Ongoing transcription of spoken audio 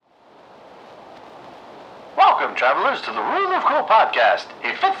Welcome, travelers, to the Rule of Cool podcast,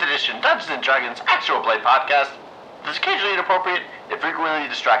 a 5th edition Dungeons & Dragons actual play podcast that's occasionally inappropriate and frequently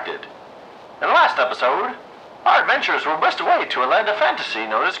distracted. In the last episode, our adventurers were whisked away to a land of fantasy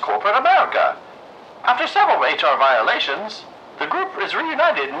known as corporate America. After several HR violations, the group is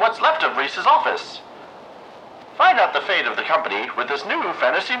reunited in what's left of Reese's office. Find out the fate of the company with this new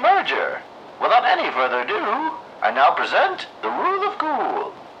fantasy merger. Without any further ado, I now present the Rule of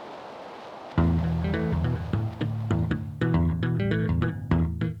Cool.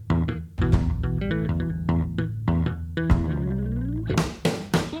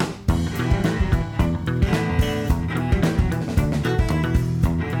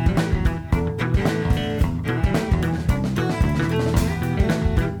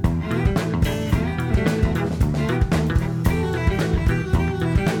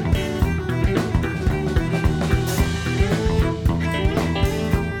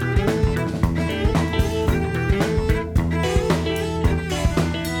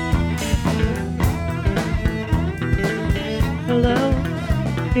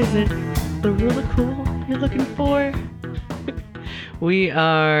 Is it the Rule of Cool you're looking for? We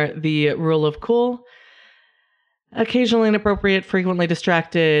are the Rule of Cool, occasionally inappropriate, frequently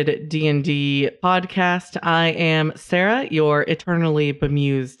distracted D&D podcast. I am Sarah, your eternally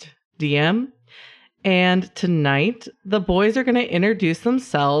bemused DM. And tonight, the boys are going to introduce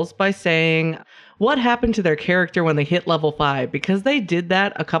themselves by saying what happened to their character when they hit level 5, because they did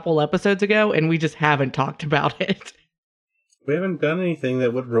that a couple episodes ago and we just haven't talked about it. We haven't done anything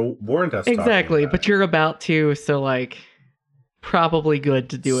that would warrant us exactly, talking about but you're about to, so probably good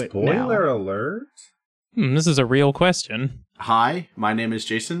to do it now. Spoiler alert? This is a real question. Hi, my name is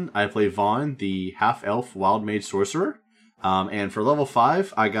Jason. I play Vaughn, the half-elf wild mage sorcerer. And for level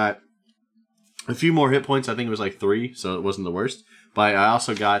 5, I got a few more hit points. I think it was 3, so it wasn't the worst. But I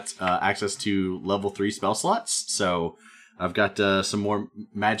also got access to level 3 spell slots, so I've got some more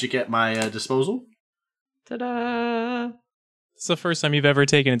magic at my disposal. Ta-da! It's the first time you've ever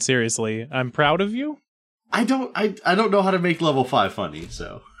taken it seriously. I'm proud of you. I don't know how to make level 5 funny,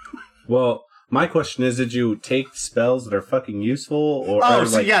 so. Well, my question is, did you take spells that are fucking useful, or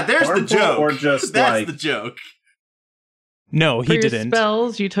there's the joke. Or just that's the joke. No, he For didn't. Your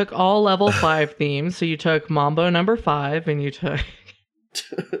spells, you took all level 5 themes, so you took Mambo number 5, and you took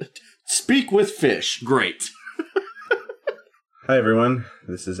Speak with fish. Great. Hi everyone,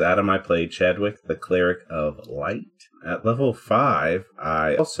 this is Adam. I play Chadwick, the Cleric of Light. At level 5,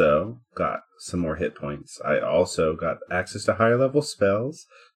 I also got some more hit points. I also got access to higher level spells,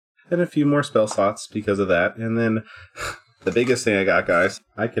 and a few more spell slots because of that. And then, the biggest thing I got, guys,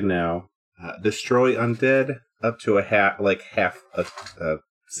 I can now destroy undead up to half a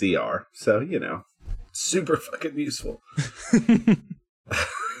CR. So, super fucking useful.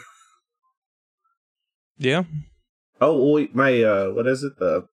 Yeah. Oh, wait, my,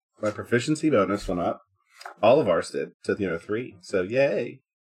 my proficiency bonus went up. All of ours did to 3. So yay!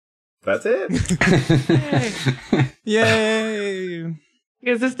 That's it. Yay!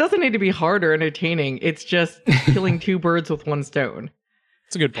 Because this doesn't need to be hard or entertaining. It's just killing 2 birds with 1 stone.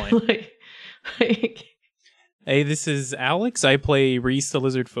 That's a good point. Hey, this is Alex. I play Reese, the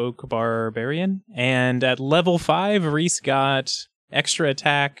Lizard Folk Barbarian, and at level 5, Reese got extra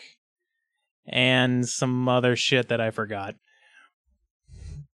attack and some other shit that I forgot.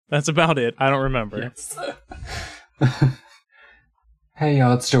 That's about it. I don't remember. Yes. Hey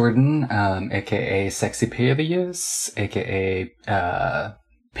y'all, it's Jordan, aka Sexy Peleus, aka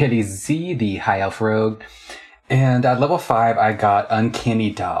Pity Z, the High Elf Rogue. And at level 5, I got Uncanny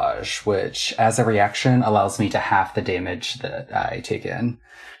Dodge, which, as a reaction, allows me to half the damage that I take in.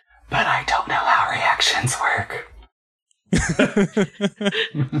 But I don't know how reactions work.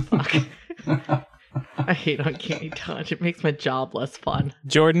 Fuck. I hate Uncanny Dodge. It makes my job less fun.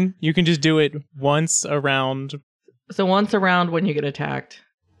 Jordan, you can just do it once around. So once around when you get attacked,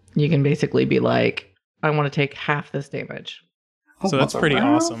 you can basically be like, I want to take half this damage. So that's pretty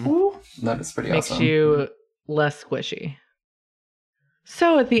awesome. That is pretty Makes awesome. you less squishy.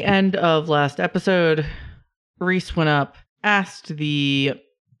 So at the end of last episode, Reese went up, asked the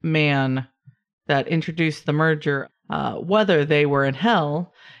man that introduced the merger whether they were in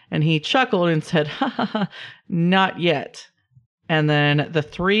hell, and he chuckled and said, ha ha ha, not yet. And then the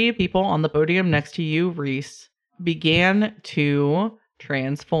 3 people on the podium next to you, Reese, began to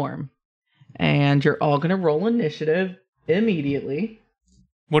transform. And you're all going to roll initiative immediately.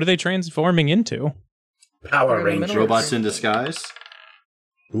 What are they transforming into? Power Rangers. Robots in disguise.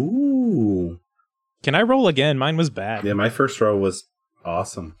 Ooh. Can I roll again? Mine was bad. Yeah, my first row was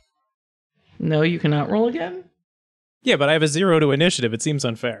awesome. No, you cannot roll again? Yeah, but I have a 0 to initiative. It seems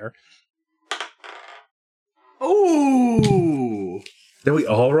unfair. Ooh! Did we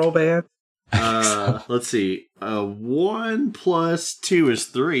all roll bad? Let's see. 1 plus 2 is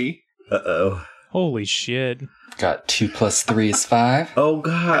 3. Uh-oh. Holy shit. Got 2 plus 3 is 5. Oh,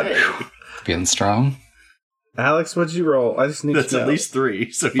 God. Hey. Feeling strong. Alex, what'd you roll? I just need That's to know. at least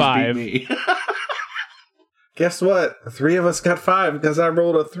 3, so he's 5. beat me. Guess what? 3 of us got 5 because I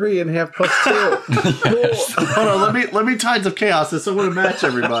rolled a 3 and have plus 2. Yes. Hold on, let me Tides of Chaos this. I want to match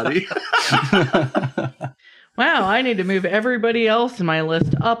everybody. Wow, I need to move everybody else in my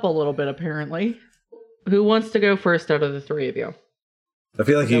list up a little bit, apparently. Who wants to go first out of the three of you? I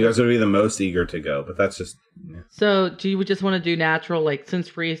feel like you guys would be the most eager to go, but that's just... Yeah. So, do you just want to do natural? Like,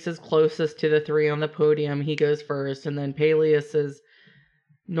 since Reese is closest to the three on the podium, he goes first, and then Peleus is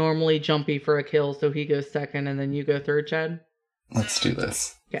normally jumpy for a kill, so he goes second, and then you go third, Chad? Let's do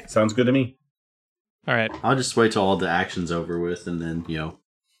this. Sounds good to me. All right. I'll just wait till all the action's over with, and then,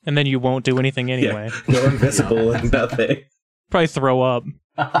 And then you won't do anything anyway. Yeah. Go invisible and nothing. Probably throw up.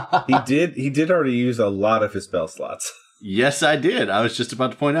 He did already use a lot of his spell slots. Yes, I did. I was just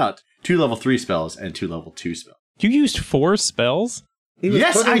about to point out 2 level 3 spells and 2 level 2 spells. You used 4 spells? He was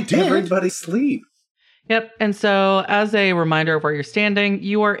Yes, putting I did. everybody sleep. Yep, and so as a reminder of where you're standing,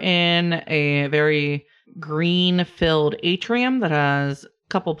 you are in a very green-filled atrium that has a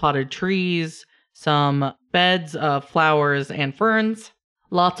couple potted trees, some beds of flowers and ferns,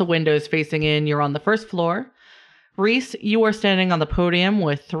 lots of windows facing in. You're on the first floor. Reese, you are standing on the podium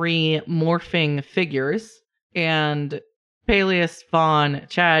with 3 morphing figures, and Peleus, Vaughn,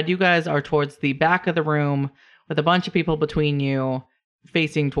 Chad, you guys are towards the back of the room with a bunch of people between you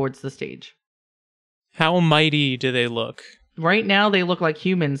facing towards the stage. How mighty do they look? Right now, they look like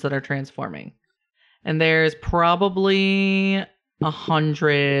humans that are transforming. And there's probably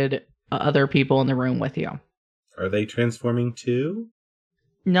 100 other people in the room with you. Are they transforming too?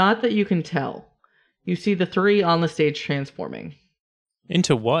 Not that you can tell. You see the 3 on the stage transforming.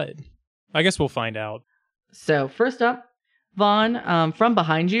 Into what? I guess we'll find out. So first up, Vaughn, from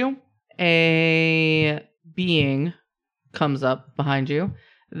behind you, a being comes up behind you.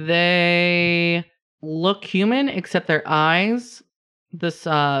 They look human, except their eyes. This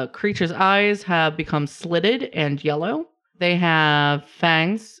creature's eyes have become slitted and yellow. They have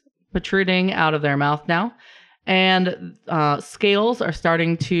fangs protruding out of their mouth now. And scales are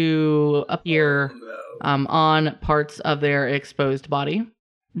starting to appear on parts of their exposed body.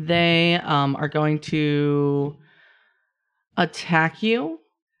 They are going to attack you.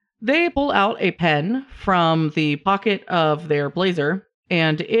 They pull out a pen from the pocket of their blazer,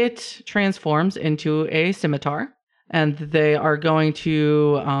 and it transforms into a scimitar. And they are going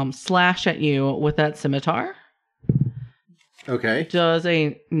to slash at you with that scimitar. Okay. Does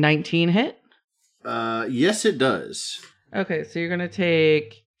a 19 hit? Yes, it does. Okay, so you're going to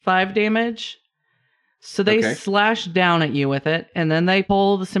take 5 damage. So they Okay. slash down at you with it, and then they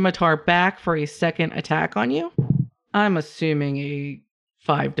pull the scimitar back for a second attack on you. I'm assuming a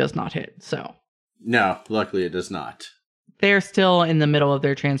 5 does not hit, so. No, luckily it does not. They're still in the middle of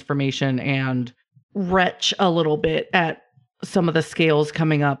their transformation and retch a little bit at some of the scales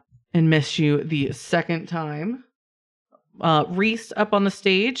coming up and miss you the second time. Reese up on the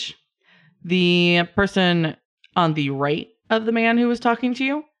stage. The person on the right of the man who was talking to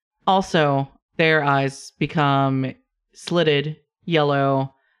you, also their eyes become slitted,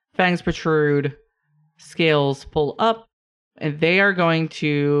 yellow, fangs protrude, scales pull up, and they are going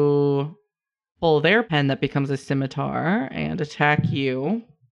to pull their pen that becomes a scimitar and attack you.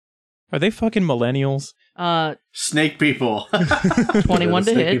 Are they fucking millennials? Snake people. 21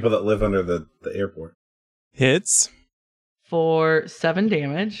 to Snake hit people that live under the airport. Hits? for 7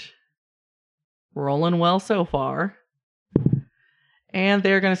 damage. Rolling well so far. And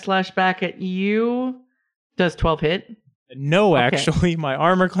they're going to slash back at you. Does 12 hit? No, Okay. actually. My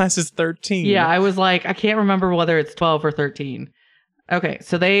armor class is 13. Yeah, I was like, I can't remember whether it's 12 or 13. Okay,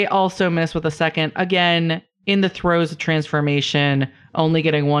 so they also miss with a second. Again, in the throes of transformation, only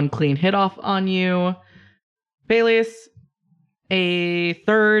getting 1 clean hit off on you. Peleus, a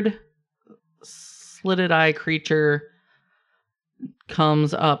third slitted eye creature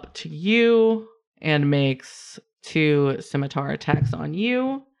comes up to you and makes 2 scimitar attacks on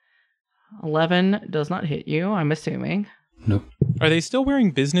you. 11 does not hit you, I'm assuming. Nope. Are they still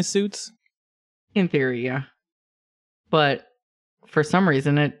wearing business suits? In theory, yeah. But for some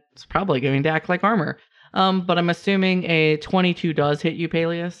reason, it's probably going to act like armor. But I'm assuming a 22 does hit you,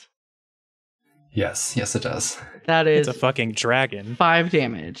 Peleus. Yes, it does. That is It's a fucking dragon. 5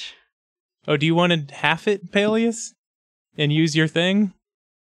 damage. Oh, do you want to half it, Peleus? And use your thing?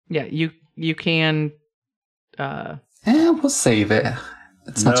 Yeah, you can... We'll save it.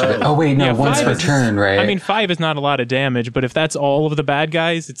 It's not so good. Oh, wait, no, Yeah, once 5 per is- turn, right? I mean, 5 is not a lot of damage, but if that's all of the bad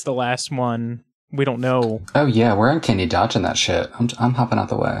guys, it's the last one. We don't know. Oh, yeah, we're uncanny dodging that shit. I'm hopping out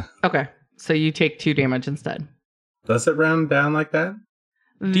the way. Okay, so you take 2 damage instead. Does it round down like that?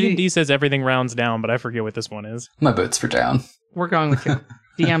 D&D says everything rounds down, but I forget what this one is. My boots for down. We're going with 2.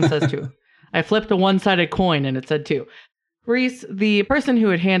 DM says 2. I flipped a one-sided coin and it said 2. Reese, the person who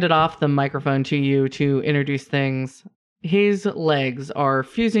had handed off the microphone to you to introduce things, his legs are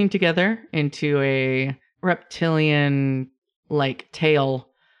fusing together into a reptilian-like tail.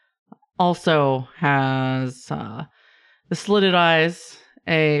 Also has the slitted eyes.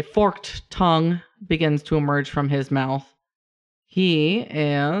 A forked tongue begins to emerge from his mouth. He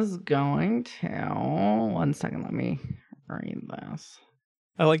is going to... One second, let me read this.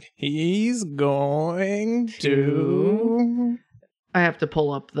 I like, he's going to... I have to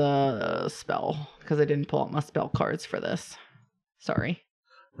pull up the spell, because I didn't pull up my spell cards for this. Sorry.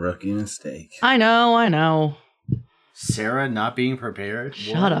 Rookie mistake. I know. Sarah not being prepared?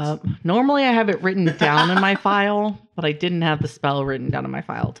 Shut up. Normally I have it written down in my file, but I didn't have the spell written down in my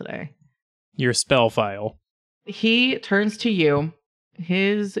file today. Your spell file. He turns to you.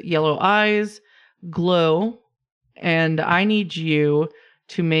 His yellow eyes glow, and I need you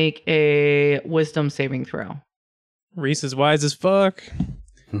to make a wisdom saving throw. Reese is wise as fuck.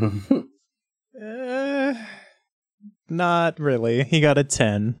 Not really. He got a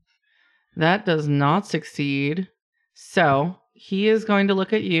 10. That does not succeed. So he is going to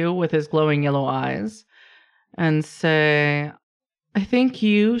look at you with his glowing yellow eyes and say, I think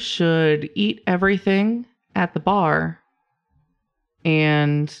you should eat everything at the bar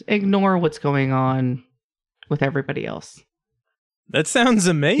and ignore what's going on with everybody else. That sounds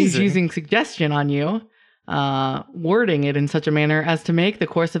amazing. He's using suggestion on you, wording it in such a manner as to make the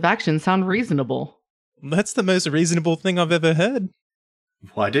course of action sound reasonable. That's the most reasonable thing I've ever heard.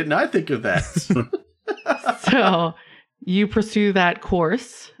 Why didn't I think of that? So you pursue that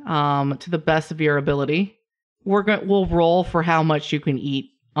course to the best of your ability. We'll roll for how much you can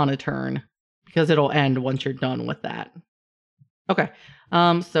eat on a turn, because it'll end once you're done with that. Okay.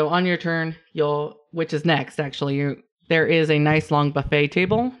 So on your turn, which is next, actually, there is a nice long buffet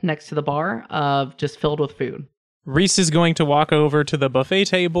table next to the bar of just filled with food. Reese is going to walk over to the buffet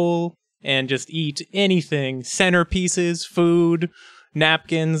table and just eat anything. Centerpieces, food,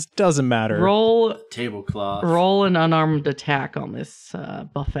 napkins, doesn't matter. Tablecloth. Roll an unarmed attack on this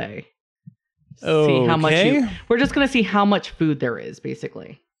buffet. Okay. See how much we're just going to see how much food there is,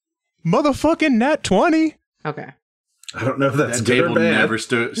 basically. Motherfucking nat 20. Okay. I don't know if that's That good table or bad. never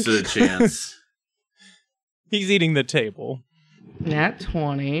stood a chance. He's eating the table. Nat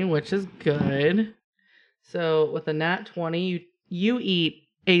 20, which is good. So with a nat 20, you eat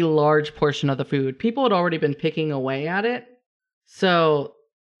a large portion of the food. People had already been picking away at it. So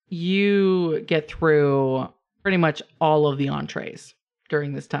you get through pretty much all of the entrees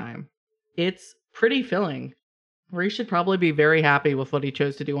during this time. It's pretty filling. Reese should probably be very happy with what he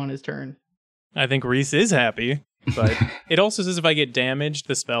chose to do on his turn. I think Reese is happy, but it also says if I get damaged,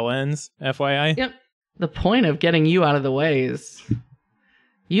 the spell ends, FYI. Yep. The point of getting you out of the way is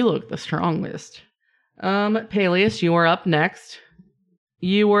you look the strongest. Peleus, you are up next.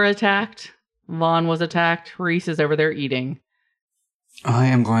 You were attacked. Vaughn was attacked. Reese is over there eating. I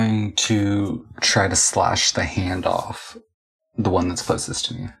am going to try to slash the hand off. The one that's closest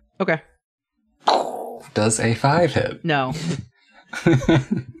to me. Okay. Does a 5 hit? No.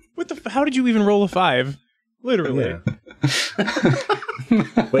 What the? How did you even roll a 5? Literally. Yeah.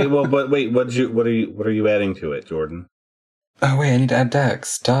 Wait, what are you adding to it, Jordan? Oh wait, I need to add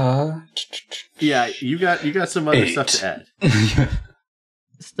dex. Duh. Yeah, you got some other 8. stuff to add.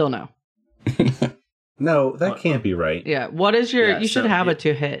 Still no. No, that can't be right. Yeah. What is your... Yeah, you should have a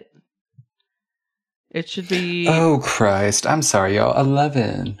 2 hit. It should be... Oh Christ! I'm sorry, y'all.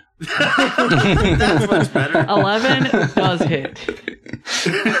 11. That's much better. 11 does hit.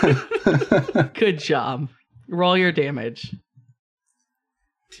 Good job. Roll your damage.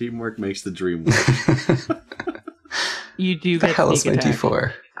 Teamwork makes the dream work. You do The get hell is sneak my attack.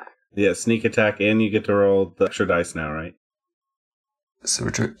 D4? Yeah, sneak attack, and you get to roll the extra dice now, right? So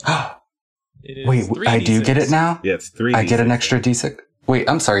we're It is wait, 3d6. I do get it now. Yeah, it's 3. I get an extra D6. Wait,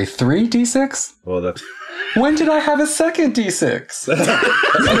 I'm sorry, 3 D6? Well, that's When did I have a second D6?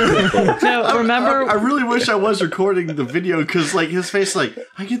 No, remember... I really wish I was recording the video because, like, his face, like,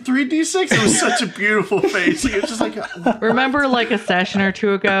 I get 3d6. It was such a beautiful face. Like, it was just like, Remember, like, a session or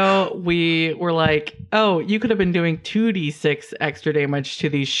two ago, we were like, oh, you could have been doing 2d6 extra damage to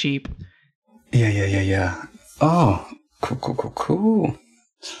these sheep. Yeah. Oh, cool.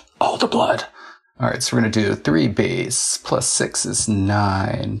 All the blood. All right, so we're going to do 3 base, plus 6 is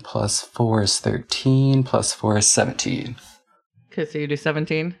 9, plus 4 is 13, plus 4 is 17. Okay, so you do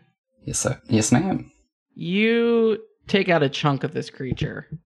 17. Yes, sir. Yes, ma'am. You take out a chunk of this creature.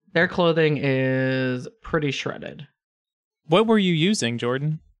 Their clothing is pretty shredded. What were you using,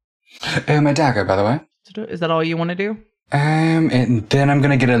 Jordan? My dagger, by the way. Is that all you want to do? And then I'm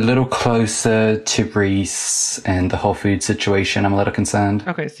going to get a little closer to Reese and the whole food situation. I'm a little concerned.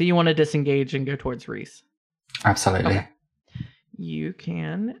 Okay, so you want to disengage and go towards Reese. Absolutely. Okay. You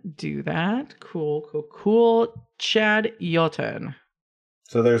can do that. Cool. Chad, your turn.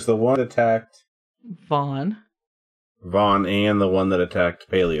 So there's the one that attacked Vaughn, and the one that attacked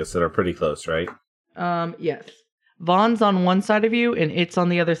Peleus that are pretty close, right? Yes. Vaughn's on one side of you, and it's on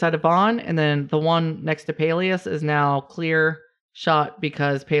the other side of Vaughn, and then the one next to Peleus is now clear shot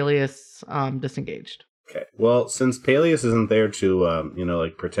because Peleus disengaged. Okay. Well, since Peleus isn't there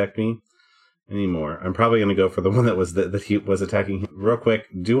to, protect me anymore, I'm probably going to go for the one that he was attacking him. Real quick,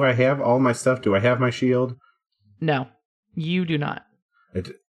 do I have all my stuff? Do I have my shield? No, you do not.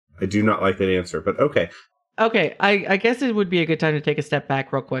 I do not like that answer, but okay. Okay, I guess it would be a good time to take a step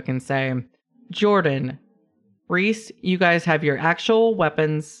back real quick and say, Jordan, Reese, you guys have your actual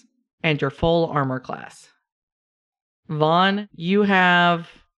weapons and your full armor class. Vaughn, you have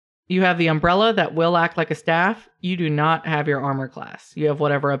the umbrella that will act like a staff. You do not have your armor class. You have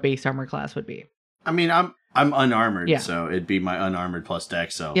whatever a base armor class would be. I mean, I'm unarmored, Yeah. so it'd be my unarmored plus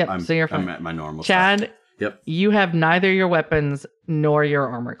dex. So Yep, so you're fine. I'm at my normal. Chad, stuff. Yep. You have neither your weapons nor your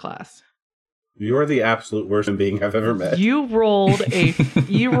armor class. You're the absolute worst human being I've ever met. You rolled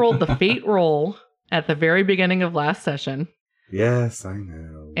the fate roll at the very beginning of last session. Yes, I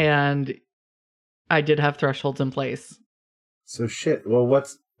know. And I did have thresholds in place. So shit. Well,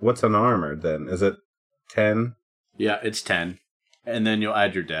 what's unarmored then? Is it 10? Yeah, it's 10, and then you'll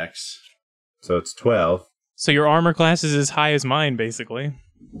add your dex. So it's 12. So your armor class is as high as mine, basically.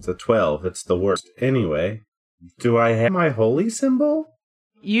 It's a 12. It's the worst. Anyway, do I have my holy symbol?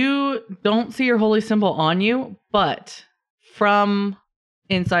 You don't see your holy symbol on you, but from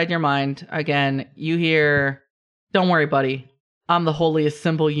inside your mind, again, you hear, "Don't worry, buddy. I'm the holiest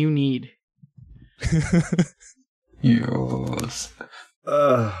symbol you need." Yes.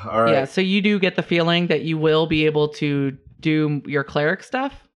 All right. Yeah, so you do get the feeling that you will be able to do your cleric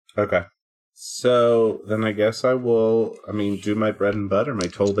stuff. Okay. So then I guess I will, do my bread and butter, my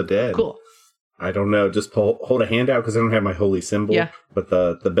Toll the Dead. Cool. I don't know, just hold a hand out because I don't have my holy symbol. Yeah. But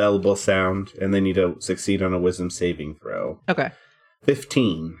the bell will sound, and they need to succeed on a wisdom saving throw. Okay.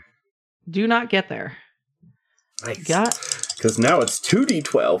 15. Do not get there. Nice. Because now it's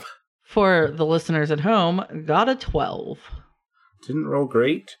 2d12. For the listeners at home, got a 12. Didn't roll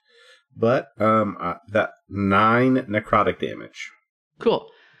great, but that 9 necrotic damage. Cool.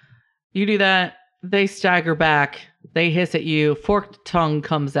 You do that. They stagger back. They hiss at you. Forked tongue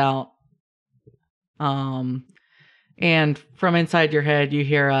comes out. And from inside your head, you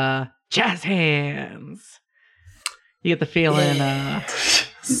hear jazz hands. You get the feeling.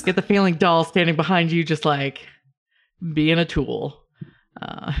 You get the feeling Doll standing behind you, just like being a tool.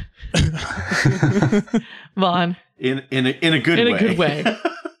 Vaughn. In a good way. In a good way.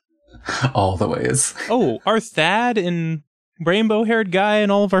 All the ways. Oh, are Thad and rainbow-haired guy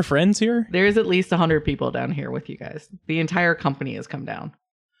and all of our friends here? There's at least 100 people down here with you guys. The entire company has come down.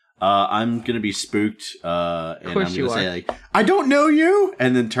 I'm gonna be spooked, and I'm gonna you say are. like, "I don't know you,"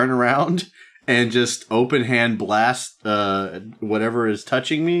 and then turn around and just open hand blast whatever is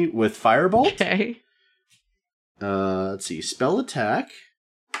touching me with firebolt. Okay. Let's see, spell attack.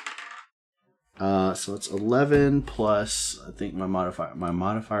 So it's 11 plus, I think my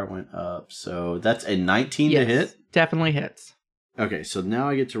modifier went up, so that's a 19 to hit. Definitely hits. Okay, so now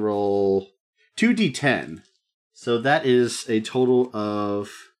I get to roll 2d10. So that is a total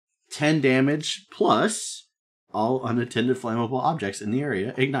of 10 damage plus all unattended flammable objects in the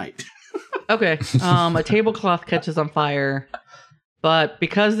area ignite. Okay. A tablecloth catches on fire, but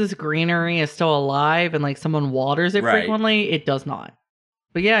because this greenery is still alive and like someone waters it Right. frequently, it does not.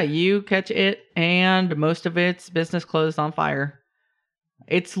 But yeah, you catch it and most of its business clothes on fire.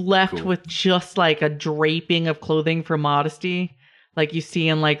 It's left Cool. with just like a draping of clothing for modesty, like you see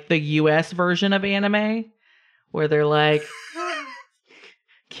in like the US version of anime, where they're like,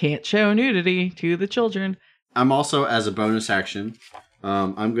 can't show nudity to the children. I'm also, as a bonus action,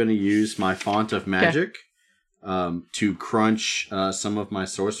 I'm going to use my Font of Magic to crunch some of my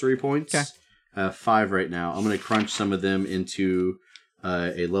sorcery points. Okay. I have 5 right now. I'm going to crunch some of them into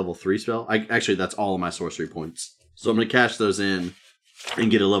a level 3 spell. Actually, that's all of my sorcery points. So I'm going to cash those in and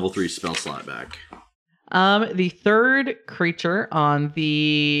get a level 3 spell slot back. The third creature on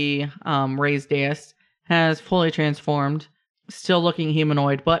the raised dais has fully transformed, still looking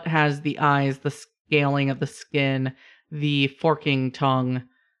humanoid, but has the eyes, the scaling of the skin, the forking tongue,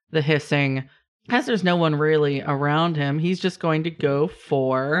 the hissing. As there's no one really around him, he's just going to go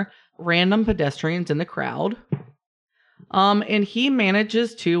for random pedestrians in the crowd. And he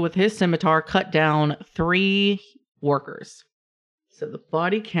manages to, with his scimitar, cut down 3 workers. So the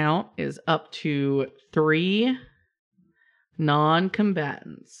body count is up to 3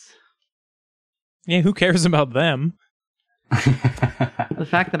 non-combatants. Yeah, who cares about them? The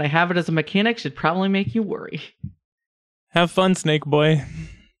fact that I have it as a mechanic should probably make you worry. Have fun, Snake Boy.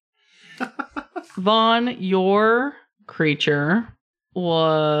 Vaughn, your creature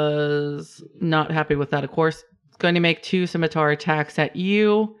was not happy with that, of course. It's going to make 2 scimitar attacks at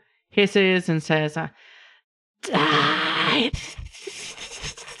you, hisses, and says, die.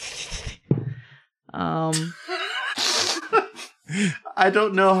 I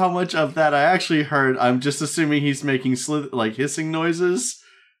don't know how much of that I actually heard. I'm just assuming he's making hissing noises.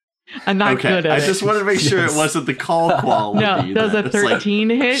 I'm not good at it. I just wanted to make sure it wasn't the call quality. No, does a 13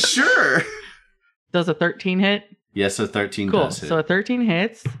 hit? Sure. Does a 13 hit? Yes, a 13 cool. does hit. So a 13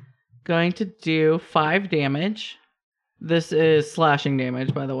 hits. Going to do 5 damage. This is slashing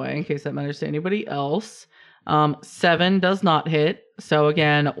damage, by the way, in case that matters to anybody else. 7 does not hit. So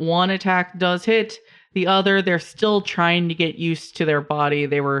again, 1 attack does hit. The other, they're still trying to get used to their body.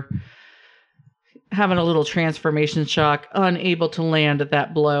 They were having a little transformation shock, unable to land at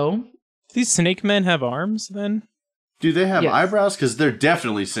that blow. Do these snake men have arms, then? Do they have eyebrows? Because they're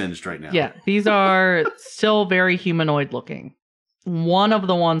definitely singed right now. Yeah, these are still very humanoid looking. One of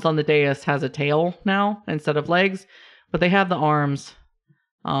the ones on the dais has a tail now instead of legs, but they have the arms.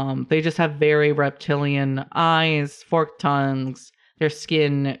 They just have very reptilian eyes, forked tongues. Their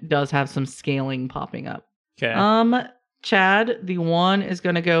skin does have some scaling popping up. Okay. Chad, the one is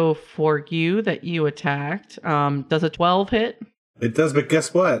going to go for you that you attacked. Does a 12 hit? It does, but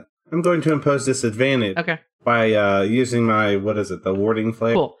guess what? I'm going to impose disadvantage. Okay. By using my, the warding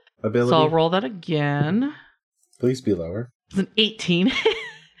flare Cool. ability. So I'll roll that again. Please be lower. It's an 18.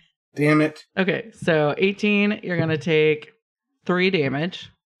 Damn it. Okay, so 18, you're going to take 3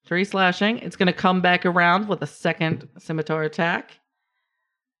 damage. 3 slashing. It's going to come back around with a second scimitar attack.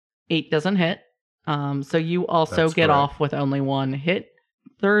 8 doesn't hit. So you also That's get correct. off with only 1 hit.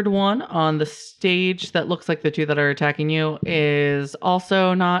 Third one on the stage that looks like the 2 that are attacking you is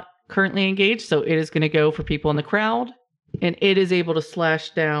also not currently engaged. So it is going to go for people in the crowd. And it is able to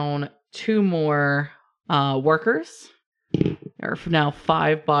slash down 2 more workers. There are now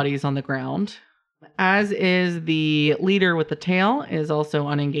 5 bodies on the ground. As is the leader with the tail is also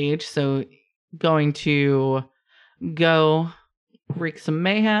unengaged. So going to go wreak some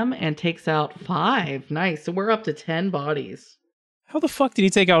mayhem and takes out 5. Nice. So we're up to 10 bodies. How the fuck did he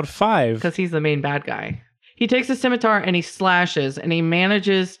take out 5? Because he's the main bad guy. He takes a scimitar and he slashes and he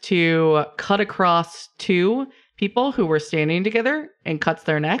manages to cut across 2 people who were standing together and cuts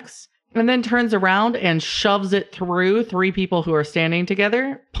their necks. And then turns around and shoves it through 3 people who are standing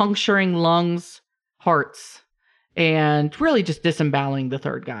together, puncturing lungs, hearts, and really just disemboweling the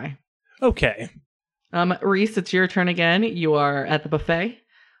third guy. Okay. Reese, it's your turn again. You are at the buffet.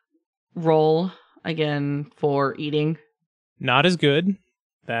 Roll again for eating. Not as good.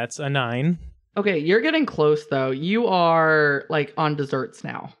 That's a 9. Okay, you're getting close though. You are on desserts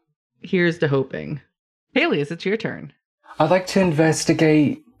now. Here's to hoping. Haley, it's your turn. I'd like to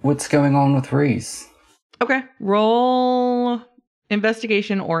investigate what's going on with Reese. Okay, roll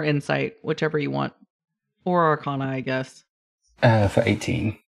investigation or insight, whichever you want. Or Arcana, I guess. For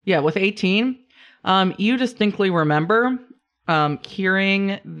 18. Yeah, with 18, you distinctly remember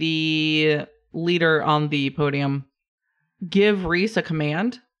hearing the leader on the podium give Reese a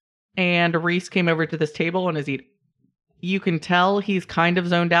command, and Reese came over to this table and is eating. You can tell he's kind of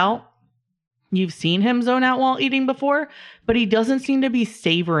zoned out. You've seen him zone out while eating before, but he doesn't seem to be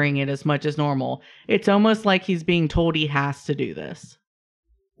savoring it as much as normal. It's almost like he's being told he has to do this.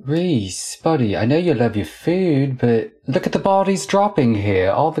 Reese, buddy, I know you love your food, but look at the bodies dropping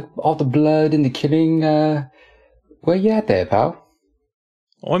here. All the blood and the killing. Where you at there, pal?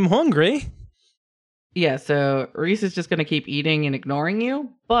 I'm hungry. Yeah, so Reese is just going to keep eating and ignoring you,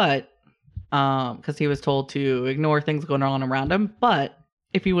 but because he was told to ignore things going on around him. But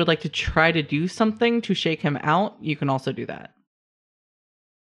if you would like to try to do something to shake him out, you can also do that.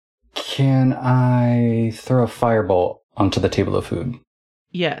 Can I throw a firebolt onto the table of food?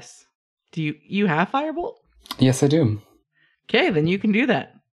 Yes. Do you have firebolt? Yes, I do. Okay, then you can do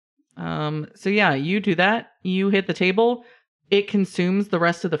that. So yeah, you do that. You hit the table. It consumes the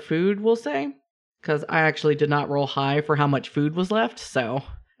rest of the food, we'll say. because I actually did not roll high for how much food was left, so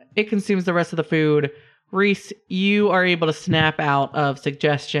it consumes the rest of the food. Reese, you are able to snap out of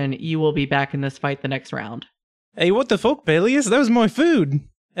suggestion. You will be back in this fight the next round. Hey, what the fuck, Peleus? That was my food.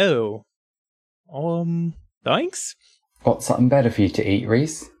 Oh. Thanks? Got something better for you to eat,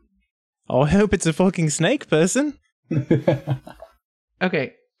 Reese? Oh, I hope it's a fucking snake person.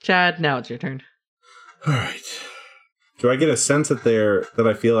 Okay, Chad, now it's your turn. All right. Do I get a sense that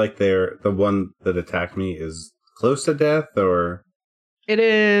I feel like the one that attacked me is close to death, or? It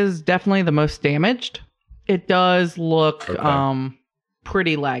is definitely the most damaged. It does look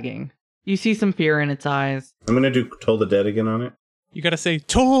pretty lagging. You see some fear in its eyes. I'm gonna do Toll the Dead again on it. You gotta say,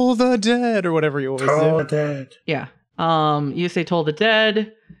 Toll the Dead, or whatever you always Toll do. the Dead. Yeah. You say Toll the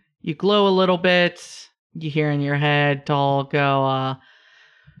Dead. You glow a little bit. You hear in your head Toll go,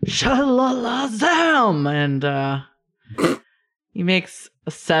 Shalalazam! And he makes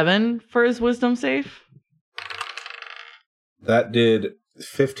a 7 for his wisdom save. That did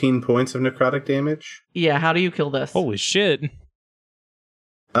 15 points of necrotic damage. Yeah, how do you kill this? Holy shit.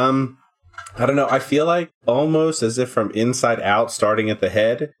 I don't know. I feel like almost as if from inside out, starting at the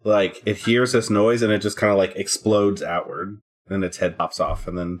head, like it hears this noise and it just kind of like explodes outward. Then its head pops off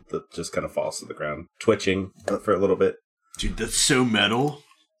and then it just kind of falls to the ground, twitching for a little bit. Dude, that's so metal.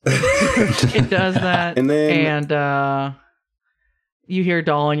 It does that. And then, you hear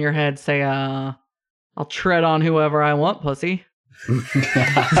Doll in your head say, I'll tread on whoever I want, pussy. oh,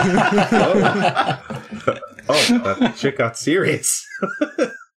 that shit got serious.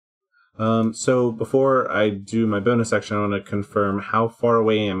 So before I do my bonus action, I want to confirm how far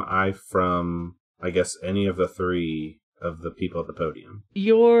away am I from, I guess, any of the 3 of the people at the podium?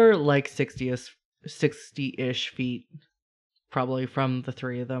 You're like 60-ish feet, probably from the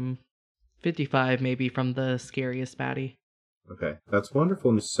 3 of them. 55 maybe from the scariest baddie. Okay, that's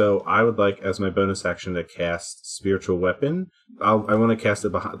wonderful. So I would like, as my bonus action, to cast Spiritual Weapon. I want to cast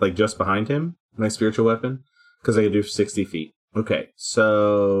it just behind him, my Spiritual Weapon, because I can do 60 feet. Okay,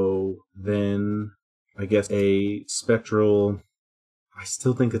 so then I guess a spectral. I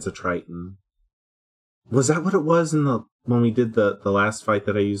still think it's a Triton. Was that what it was when we did the last fight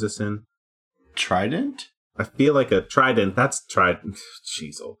that I used this in? Trident? I feel like a trident. That's Trident.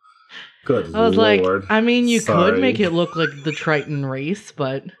 Jeez. Good I was Lord. like, I mean, you Sorry. could make it look like the Triton race,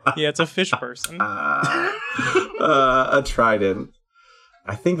 but... Yeah, it's a fish person. A trident.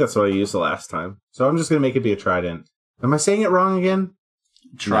 I think that's what I used the last time. So I'm just going to make it be a trident. Am I saying it wrong again?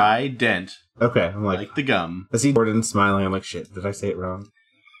 Trident. Okay, I'm Like the gum. I see Jordan smiling. I'm like, shit, did I say it wrong?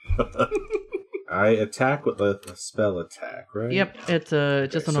 I attack with a spell attack, right? Yep, it's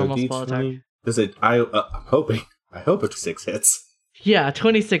just a normal spell attack. Does it? I'm hoping. I hope it's 6 hits. Yeah,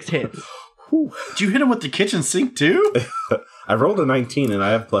 26 hits. Whew. Did you hit him with the kitchen sink too? I rolled a 19 and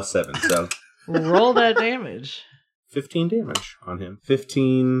I have +7, so Roll that damage. 15 damage on him.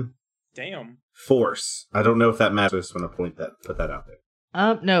 15 Damn. force. I don't know if that matters. I just want to put that out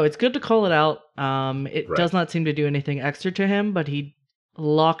there. No, it's good to call it out. It Right. does not seem to do anything extra to him, but he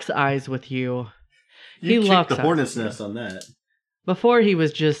locks eyes with you. He You locks kicked the eyes hornet's with you. nest on that. Before he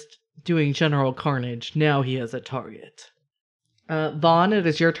was just doing general carnage. Now he has a target. Vaughn, it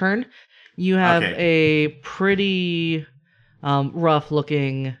is your turn. You have a pretty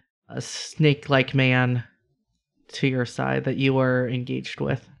rough-looking snake-like man to your side that you were engaged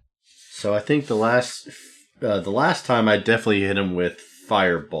with. So I think the last time I definitely hit him with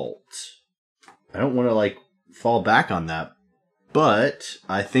firebolt. I don't want to fall back on that, but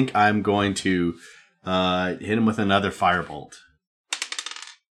I think I'm going to hit him with another firebolt.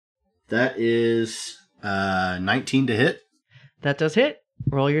 That is 19 to hit. That does hit.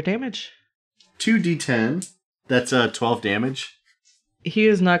 Roll your damage. 2d10. That's 12 damage. He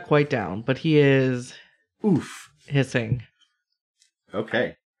is not quite down, but he is Oof. hissing.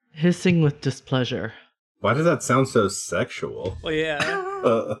 Okay. Hissing with displeasure. Why does that sound so sexual? Well,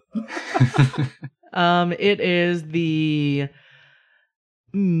 yeah. It is the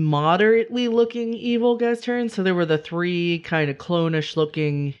moderately looking evil guy's turn. So there were the 3 kind of clone-ish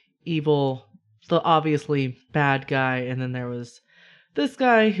looking evil, the obviously bad guy, and then there was this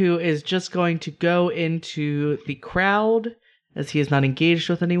guy who is just going to go into the crowd as he is not engaged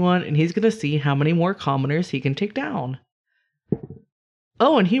with anyone, and he's going to see how many more commoners he can take down.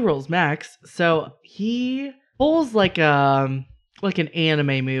 Oh, and he rolls max, so he pulls like an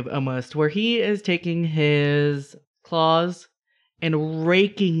anime move almost, where he is taking his claws and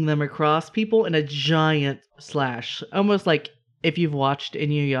raking them across people in a giant slash, almost like if you've watched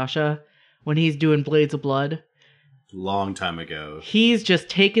Inuyasha when he's doing Blades of Blood. Long time ago. He's just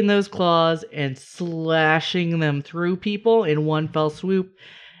taking those claws and slashing them through people in one fell swoop.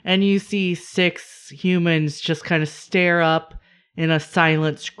 And you see 6 humans just kind of stare up in a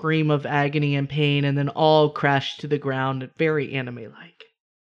silent scream of agony and pain, and then all crash to the ground, very anime-like.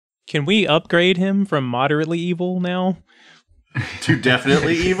 Can we upgrade him from moderately evil now? To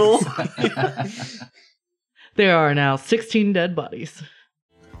definitely evil? There are now 16 dead bodies.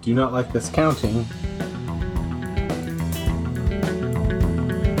 Do you not like this counting?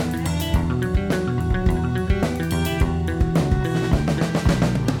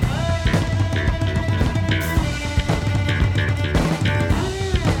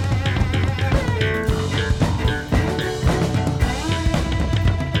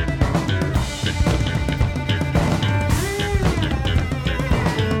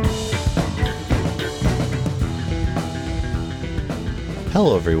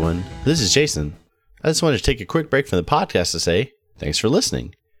 Hello, everyone. This is Jason. I just wanted to take a quick break from the podcast to say thanks for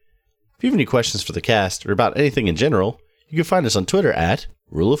listening. If you have any questions for the cast or about anything in general, you can find us on Twitter at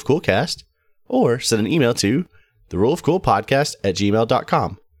RuleOfCoolCast or send an email to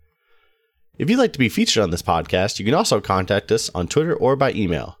theruleofcoolpodcast@gmail.com. If you'd like to be featured on this podcast, you can also contact us on Twitter or by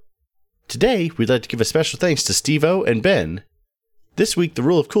email. Today, we'd like to give a special thanks to Steve-O and Ben. This week, The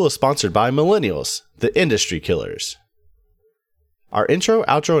Rule of Cool is sponsored by Millennials, the Industry Killers. Our intro,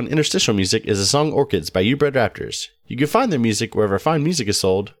 outro, and interstitial music is the song Orchids by U-Bred Raptors. You can find their music wherever fine music is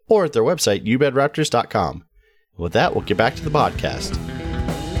sold or at their website, ubredraptors.com. With that, we'll get back to the podcast.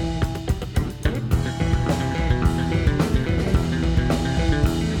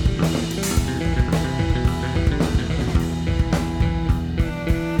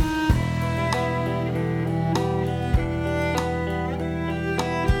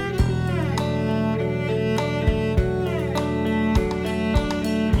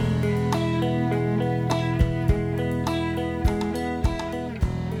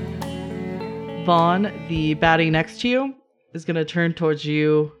 Vaughn, the baddie next to you, is going to turn towards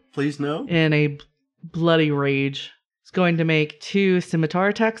you Please no. in a bloody rage. It's going to make 2 scimitar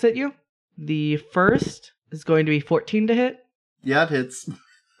attacks at you. The first is going to be 14 to hit. Yeah, it hits.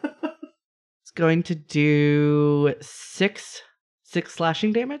 It's going to do 6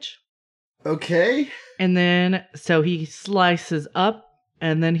 slashing damage. Okay. And then, so he slices up,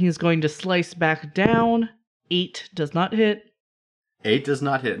 and then he's going to slice back down. 8 does not hit. 8 does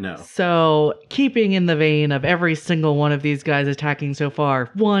not hit, no. So, keeping in the vein of every single one of these guys attacking so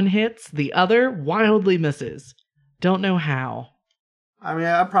far, 1 hits, the other wildly misses. Don't know how. I mean,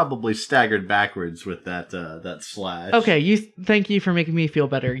 I probably staggered backwards with that slash. Okay, thank you for making me feel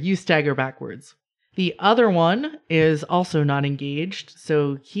better. You stagger backwards. The other one is also not engaged,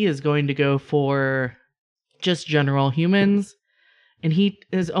 so he is going to go for just general humans, and he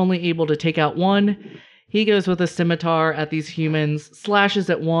is only able to take out 1. He goes with a scimitar at these humans, slashes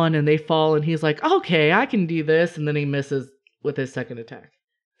at 1, and they fall, and he's like, okay, I can do this, and then he misses with his second attack.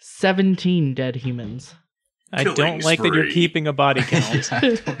 17 dead humans. I don't like that you're keeping a body count.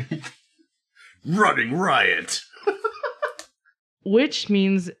 Running riot. Which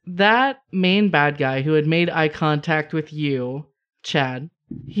means that main bad guy who had made eye contact with you, Chad,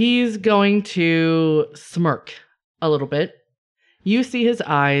 he's going to smirk a little bit. You see his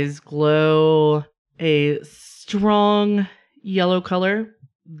eyes glow a strong yellow color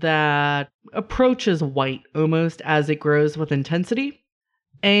that approaches white almost as it grows with intensity.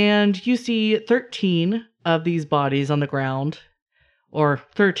 And you see 13 of these bodies on the ground, or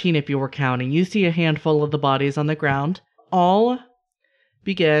 13 if you were counting. You see a handful of the bodies on the ground, all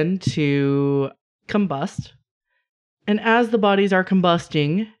begin to combust. And as the bodies are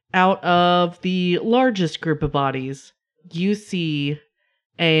combusting, out of the largest group of bodies, you see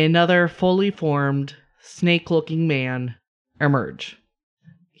another fully formed, snake-looking man emerge.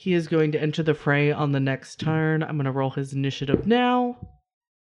 He is going to enter the fray on the next turn. I'm going to roll his initiative now.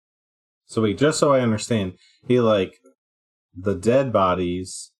 So wait, just so I understand, the dead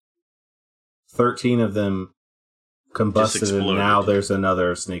bodies, 13 of them combusted, and now there's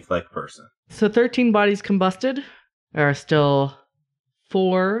another snake-like person. So 13 bodies combusted. There are still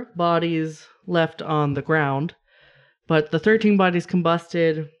 4 bodies left on the ground. But the 13 bodies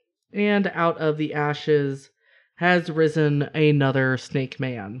combusted, and out of the ashes has risen another snake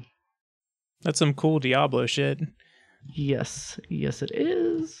man. That's some cool Diablo shit. Yes, it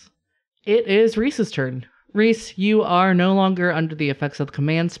is. It is Reese's turn. Reese, you are no longer under the effects of the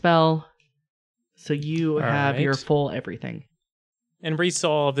command spell, so you have your full everything. And Reese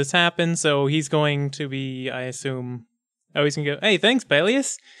saw all of this happen, so he's going to be, I assume... Oh, he's going to go, hey, thanks,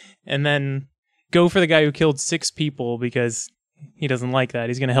 Peleus! And then go for the guy who killed 6 people because he doesn't like that.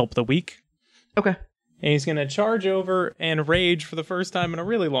 He's going to help the weak. Okay. And he's going to charge over and rage for the first time in a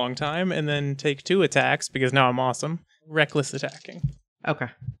really long time, and then take 2 attacks because now I'm awesome. Reckless attacking. Okay.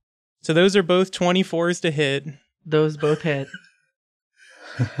 So those are both 24s to hit. Those both hit.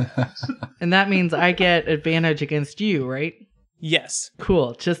 And that means I get advantage against you, right? Yes.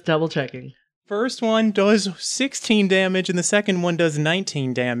 Cool. Just double checking. First one does 16 damage and the second one does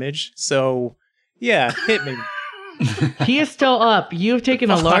 19 damage. So, yeah, hit me. He is still up. You've taken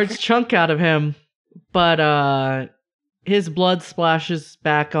a large chunk out of him, but his blood splashes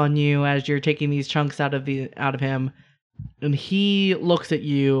back on you as you're taking these chunks out of him, and he looks at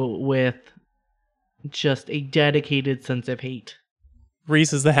you with just a dedicated sense of hate.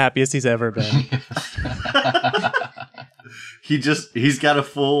 Reese is the happiest he's ever been. He's got a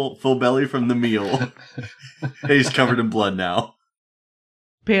full belly from the meal. He's covered in blood now.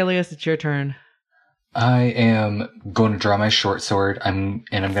 Peleus, it's your turn. I am going to draw my short sword. I'm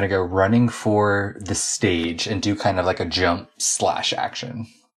going to go running for the stage and do kind of like a jump / action.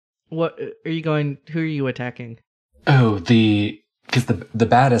 What are you going? Who are you attacking? Oh, because the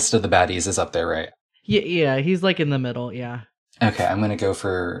baddest of the baddies is up there, right? Yeah, he's like in the middle. Yeah. Okay, I'm going to go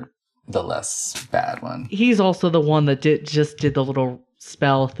for the less bad one. He's also the one that did the little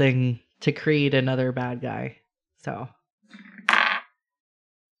spell thing to create another bad guy. So.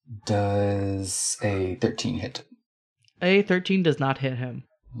 Does a 13 hit? A 13 does not hit him.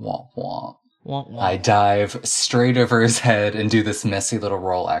 Womp womp. Womp womp. I dive straight over his head and do this messy little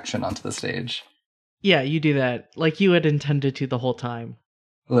roll action onto the stage. Yeah, you do that like you had intended to the whole time.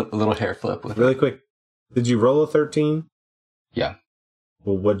 A little hair flip with Really it. quick. Did you roll a 13? Yeah.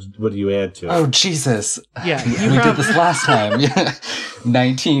 Well, what do you add to it? Oh, Jesus. Yeah, we did this last time. Yeah.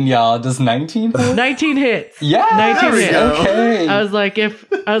 19, y'all. Does 19 hit? 19 hits. Yeah. 19 hits. Okay. I was like,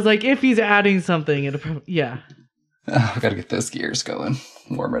 if he's adding something, yeah. Oh, I gotta get those gears going.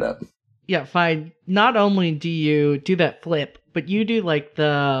 Warm it up. Yeah, fine. Not only do you do that flip, but you do like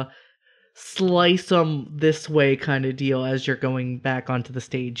the slice them this way kind of deal as you're going back onto the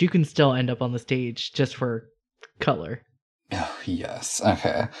stage. You can still end up on the stage just for color. Oh, yes.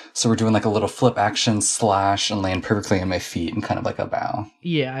 Okay. So we're doing like a little flip action / and land perfectly on my feet and kind of like a bow.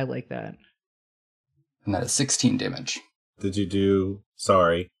 Yeah, I like that. And that is 16 damage. Did you do...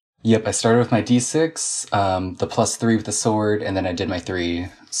 Sorry. Yep, I started with my d6, the +3 with the sword, and then I did my 3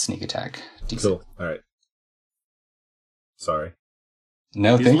 sneak attack d6. Cool. All right. Sorry.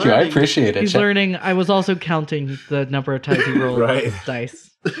 No, He's thank you. I learning. appreciate it. He's learning. I was also counting the number of times he rolled Right. dice.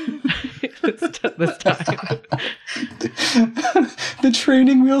 this time. The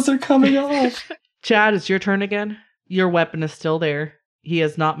training wheels are coming off. Chad, it's your turn again. Your weapon is still there. He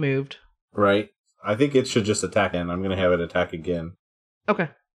has not moved. Right. I think it should just attack, and I'm going to have it attack again. Okay.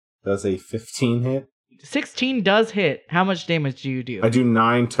 Does a 15 hit? 16 does hit. How much damage do you do? I do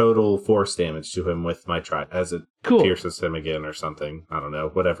 9 total force damage to him with my trident as it Cool. pierces him again or something. I don't know.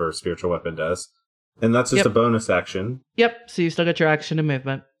 Whatever spiritual weapon does. And that's just Yep. a bonus action. Yep, so you still got your action and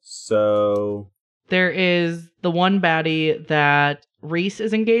movement. So... There is the one baddie that Reese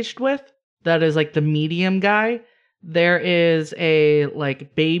is engaged with. That is like the medium guy. There is a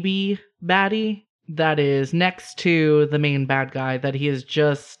like baby baddie that is next to the main bad guy that he has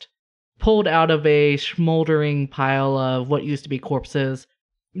just pulled out of a smoldering pile of what used to be corpses.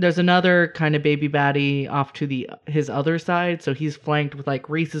 There's another kind of baby baddie off to his other side, so he's flanked with like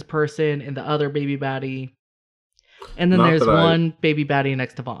Reese's person and the other baby baddie. And then Not there's that I- one baby baddie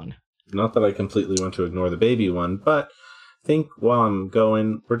next to Vaughn. Not that I completely want to ignore the baby one, but I think while I'm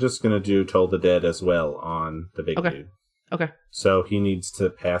going, we're just going to do Toll the Dead as well on the big Okay. dude. Okay. So he needs to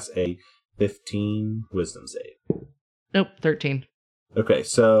pass a 15 wisdom save. Nope, 13. Okay,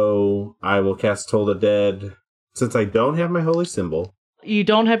 so I will cast Toll the Dead. Since I don't have my holy symbol, You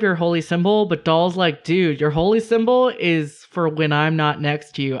don't have your holy symbol, but Doll's like, dude, your holy symbol is for when I'm not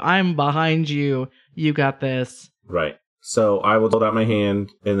next to you. I'm behind you. You got this. right. So I will hold out my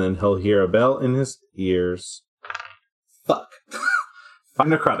hand, and then he'll hear a bell in his ears. Fuck. 5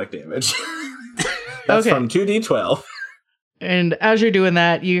 necrotic damage. That's Okay. from 2d12. And as you're doing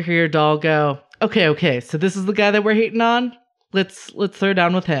that, you hear Doll go, okay, so this is the guy that we're hating on? Let's throw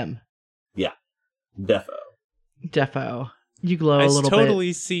down with him. Defo. Defo. You glow I a little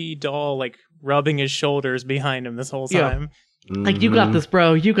totally see Doll like rubbing his shoulders behind him this whole Yeah. time. bit. Like, you got Mhm. this,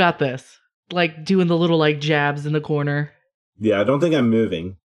 bro. You got this. Like, doing the little, like, jabs in the corner. Yeah, I don't think I'm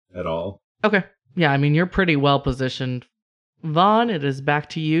moving at all. Okay. Yeah, I mean, you're pretty well positioned. Vaughn, it is back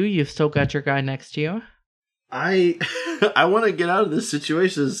to you. You've still got your guy next to you. I want to get out of this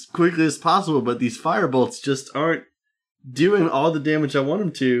situation as quickly as possible, but these firebolts just aren't doing all the damage I want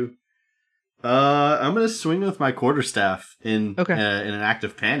them to. I'm gonna swing with my quarterstaff in Okay. in an act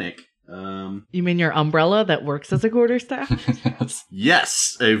of panic. You mean your umbrella that works as a quarterstaff? Yes.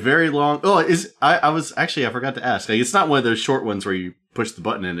 Yes, a very long. Oh, I forgot to ask. Like, it's not one of those short ones where you push the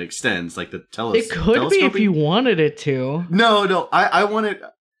button and it extends, like the It could be if you wanted it to. No. I want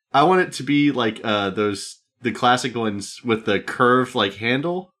it to be like the classic ones with the curved like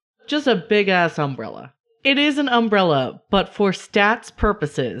handle. Just a big ass umbrella. It is an umbrella, but for stats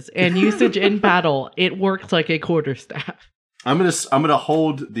purposes and usage in battle, it works like a quarterstaff. I'm gonna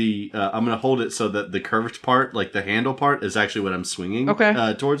hold it so that the curved part, like the handle part, is actually what I'm swinging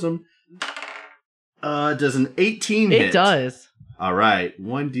towards them. Does an 18 hit? It does. All right,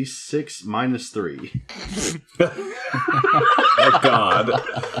 1d6 minus 3. Oh God!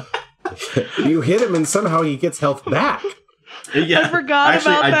 You hit him and somehow he gets health back. Yeah, I forgot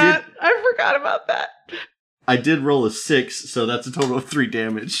about that. I did roll a 6, so that's a total of 3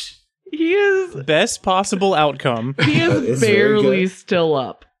 damage. He is Best possible outcome. He is barely still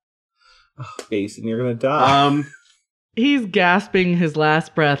up. Oh, Jason, you're gonna die. He's gasping his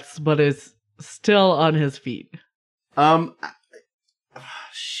last breaths, but is still on his feet.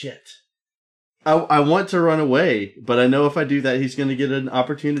 Shit. I want to run away, but I know if I do that, he's going to get an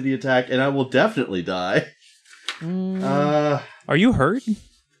opportunity attack, and I will definitely die. Are you hurt?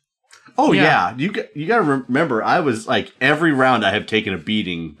 Oh yeah. You got to remember, I was like every round I have taken a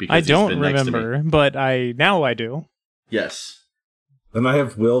beating because I don't he's been next to remember, me. but I do. Yes. And I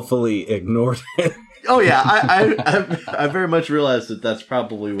have willfully ignored it. Oh yeah, I very much realize that that's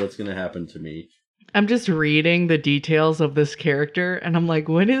probably what's going to happen to me. I'm just reading the details of this character, and I'm like,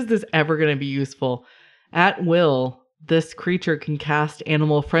 when is this ever going to be useful? At will, this creature can cast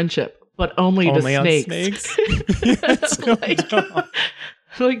animal friendship, but only to snakes. That's so dumb.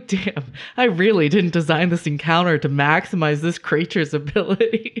 Like, damn, I really didn't design this encounter to maximize this creature's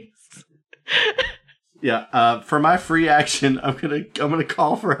abilities. Yeah, for my free action, I'm gonna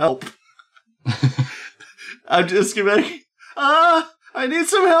call for help. I'm just gonna be like, I need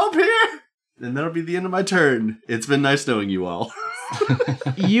some help here! And that'll be the end of my turn. It's been nice knowing you all.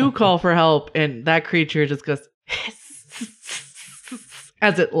 You call for help, and that creature just goes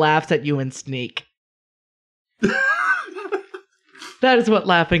as it laughs at you in snake. That is what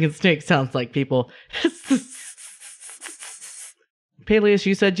laughing in snake sounds like, people. Peleus,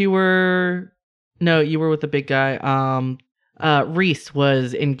 you said you were... No, you were with the big guy. Reese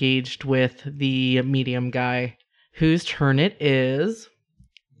was engaged with the medium guy, whose turn it is.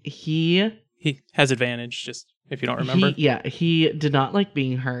 He has advantage, just if you don't remember. He did not like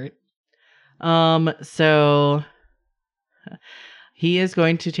being hurt. So he is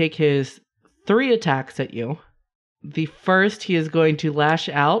going to take his 3 attacks at you. The first, he is going to lash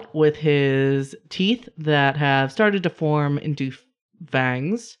out with his teeth that have started to form into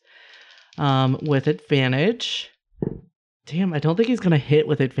fangs, with advantage. Damn, I don't think he's going to hit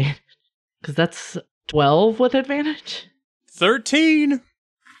with advantage, because that's 12 with advantage. 13!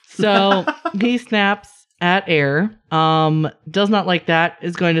 So he snaps at air. Does not like that.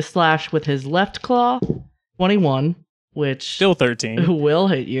 Is going to slash with his left claw. 21, which still 13 will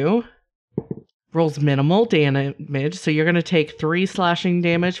hit you. Rolls minimal damage, so you're going to take 3 slashing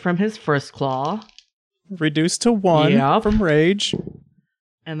damage from his first claw. Reduced to 1 from rage.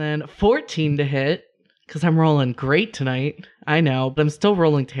 And then 14 to hit, because I'm rolling great tonight. I know, but I'm still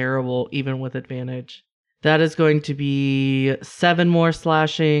rolling terrible, even with advantage. That is going to be 7 more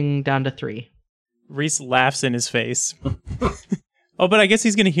slashing, down to 3. Reese laughs in his face. Oh, but I guess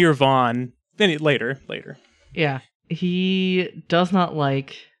he's going to hear Vaughn later. Yeah, he does not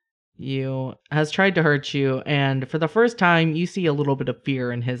like you, has tried to hurt you, and for the first time, you see a little bit of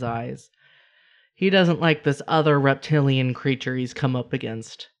fear in his eyes. He doesn't like this other reptilian creature he's come up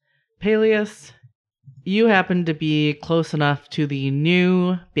against. Peleus, you happen to be close enough to the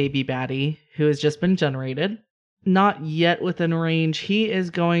new baby baddie who has just been generated. Not yet within range. He is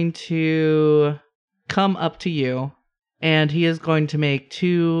going to come up to you, and he is going to make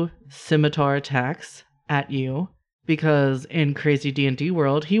 2 scimitar attacks at you, because in Crazy D&D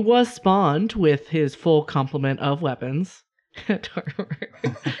World, he was spawned with his full complement of weapons.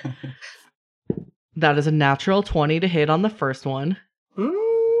 That is a natural 20 to hit on the first one.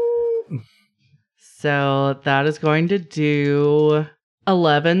 So that is going to do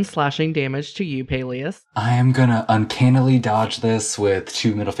 11 slashing damage to you, Peleus. I am gonna uncannily dodge this with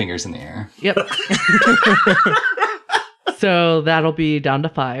 2 middle fingers in the air. Yep. So that'll be down to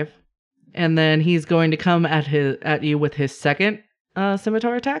 5. And then he's going to come at you with his second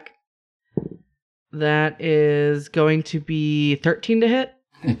scimitar attack. That is going to be 13 to hit.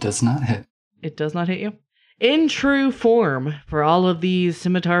 It does not hit. It does not hit you. In true form, for all of these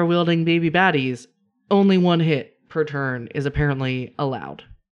scimitar-wielding baby baddies, only 1 hit per turn is apparently allowed.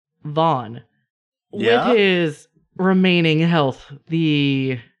 Vaughn, Yeah? with his remaining health,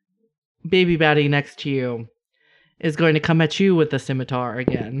 the baby baddie next to you is going to come at you with the scimitar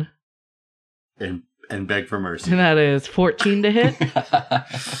again. And beg for mercy. And that is 14 to hit.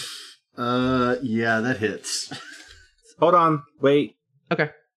 Yeah, that hits. Hold on. Wait. Okay.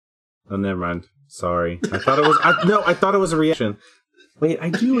 Oh, never mind. Sorry. I thought it was... I thought it was a reaction. Wait, I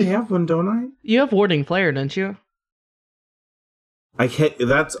do have one, don't I? You have Warding Flare, don't you?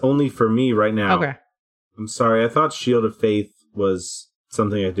 That's only for me right now. Okay. I'm sorry. I thought Shield of Faith was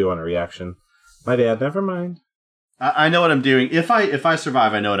something I do on a reaction. My bad. Never mind. I know what I'm doing. If I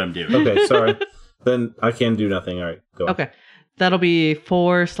survive, I know what I'm doing. Okay, sorry. Then I can do nothing. All right, go. Okay. That'll be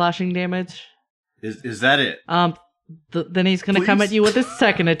 4 slashing damage. Is that it? Then he's going to come Please? at you with his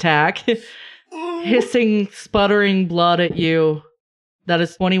second attack. Hissing, sputtering blood at you. That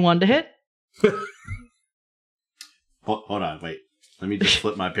is 21 to hit. Hold on, wait. Let me just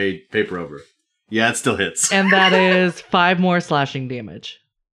flip my paper over. Yeah, it still hits. And that is 5 more slashing damage.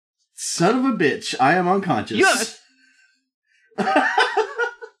 Son of a bitch, I am unconscious. Yes!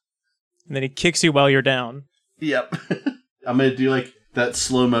 And then he kicks you while you're down. Yep. I'm going to do like that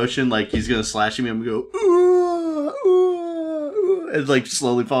slow motion, like he's going to slash me. I'm going to go, ooh, ooh, ooh, and like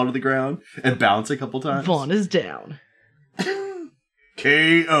slowly fall to the ground and bounce a couple times. Vaughn is down.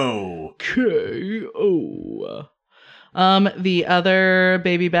 KO. KO. The other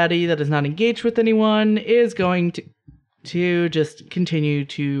baby baddie that is not engaged with anyone is going to just continue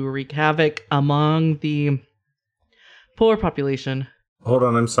to wreak havoc among the poor population. Hold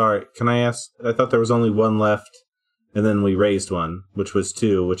on, I'm sorry. Can I ask? I thought there was only one left, and then we raised one, which was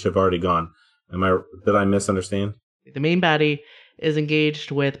 2, which have already gone. Did I misunderstand? The main baddie is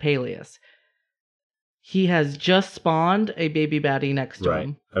engaged with Peleus. He has just spawned a baby baddie next to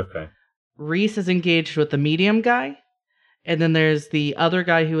him. Okay. Reese is engaged with the medium guy. And then there's the other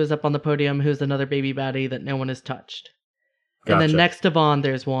guy who is up on the podium who's another baby baddie that no one has touched. Gotcha. And then next to Vaughn,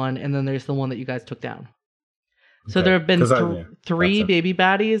 there's one. And then there's the one that you guys took down. So Okay. there have been 'Cause three Gotcha. baby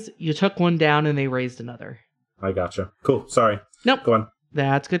baddies. You took one down and they raised another. I gotcha. Cool. Sorry. Nope. Go on.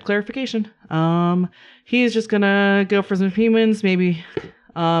 That's good clarification. He's just gonna go for some humans. Maybe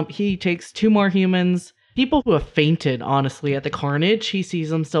he takes 2 more humans. People who have fainted, honestly, at the carnage. He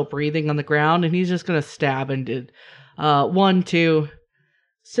sees them still breathing on the ground, and he's just gonna stab and did 1, 2,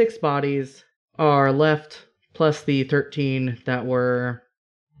 6 bodies are left, plus the 13 that were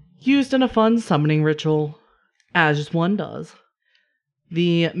used in a fun summoning ritual, as one does.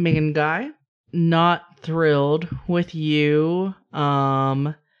 The main guy, not thrilled with you,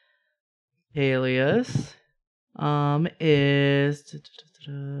 Peleus, is...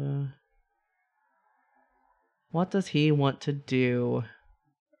 What does he want to do?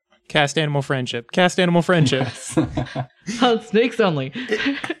 Cast Animal Friendship. Cast Animal Friendship. On snakes only.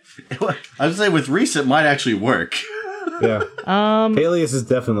 I would say with Reese, it might actually work. Yeah. Peleus is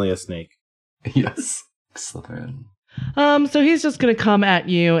definitely a snake. Yes. Slytherin. So he's just gonna come at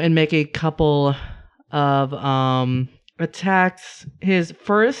you and make a couple of attacks. His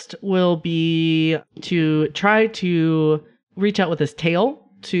first will be to try to reach out with his tail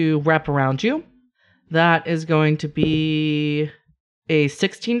to wrap around you. That is going to be a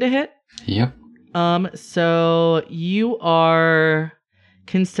 16 to hit. Yep. So you are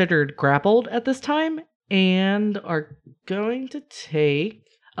considered grappled at this time and are going to take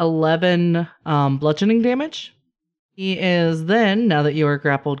 11 bludgeoning damage. He is then, now that you are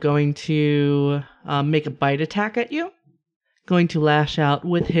grappled, going to make a bite attack at you. Going to lash out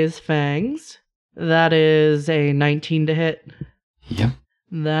with his fangs. That is a 19 to hit. Yep.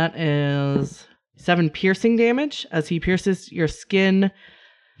 That is 7 piercing damage as he pierces your skin.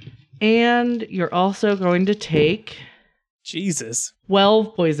 And you're also going to take Jesus.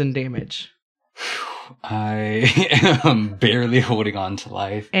 12 poison damage. I am barely holding on to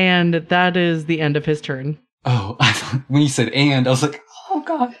life. And that is the end of his turn. Oh, I thought, when you said "and," I was like, "Oh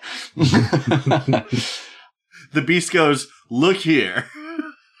God!" The beast goes, "Look here."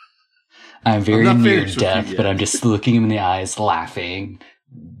 I'm very I'm not near finished with death, you but yet. I'm just looking him in the eyes, laughing,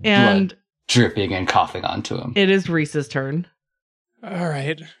 And blood dripping and coughing onto him. it is Reese's turn. All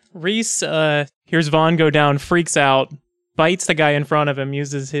right. Reese hears Vaughn go down, freaks out, bites the guy in front of him,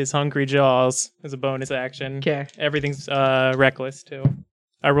 uses his hungry jaws as a bonus action. Okay. Everything's reckless, too.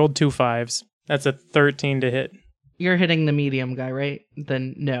 I rolled 2 5s. That's a 13 to hit. You're hitting the medium guy, right?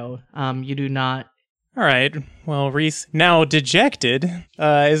 Then no. You do not. All right. Well, Reese, now dejected,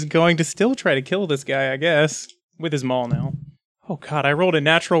 is going to still try to kill this guy, I guess, with his maul now. Oh, God, I rolled a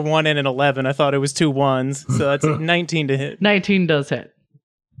natural 1 and an 11. I thought it was 2 1s, so that's 19 to hit. 19 does hit.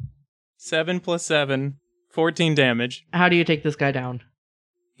 7 plus 7, 14 damage. How do you take this guy down?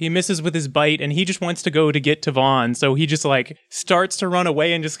 He misses with his bite, and he just wants to go to get to Vaughn, so he just, like, starts to run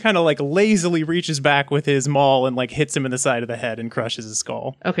away and just kind of, like, lazily reaches back with his maul and, like, hits him in the side of the head and crushes his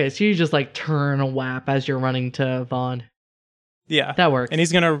skull. Okay, so you just, like, turn a whap as you're running to Vaughn. Yeah. That works. And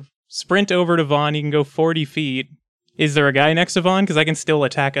he's gonna sprint over to Vaughn. He can go 40 feet. Is there a guy next to Vaughn? Because I can still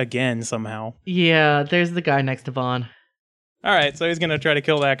attack again somehow. Yeah, there's the guy next to Vaughn. All right, so he's gonna try to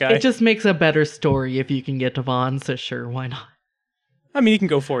kill that guy. It just makes a better story if you can get to Vaughn, so sure, why not? I mean, he can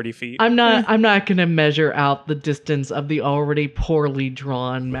go 40 feet. I'm not gonna measure out the distance of the already poorly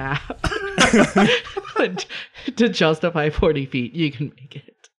drawn map to justify 40 feet. You can make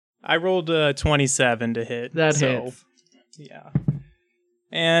it. I rolled 27 to hit. That hits. Yeah.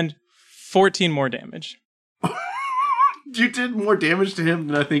 And 14 more damage. You did more damage to him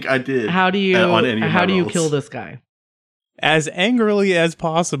than I think I did. How do you on any of my rolls. kill this guy? As angrily as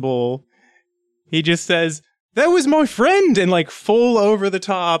possible, he just says, "That was my friend," and like full over the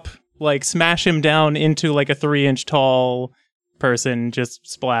top, like smash him down into like a 3-inch tall person, just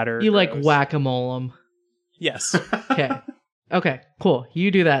splatter. You like gross. whack-a-mole him. Yes. Okay, cool.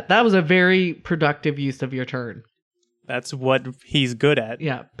 You do that. That was a very productive use of your turn. That's what he's good at.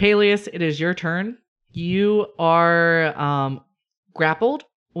 Yeah. Peleus, it is your turn. You are grappled,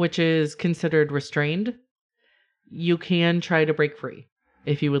 which is considered restrained. You can try to break free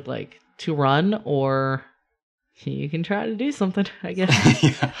if you would like to run, or you can try to do something, I guess.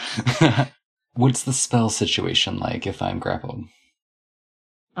 Yeah. What's the spell situation like if I'm grappled?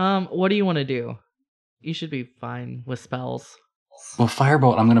 What do you want to do? You should be fine with spells. Well,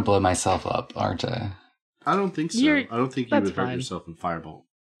 Firebolt, I'm going to blow myself up, aren't I? I don't think so. You're- I don't think you that's would hurt fine. yourself in Firebolt.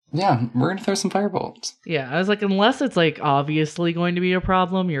 Yeah, we're going to throw some Firebolts. Yeah, I was like, unless it's like obviously going to be a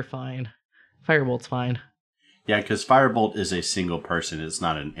problem, you're fine. Firebolt's fine. Yeah, because Firebolt is a single person. It's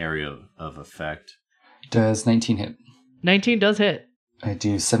not an area of effect. Does 19 hit? 19 does hit. I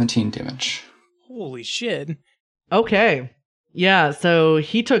do 17 damage. Holy shit. Okay. Yeah, so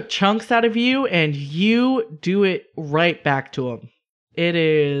he took chunks out of you, and you do it right back to him. It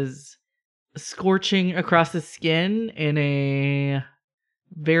is scorching across the skin in a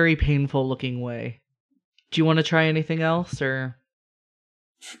very painful looking way. Do you want to try anything else, or?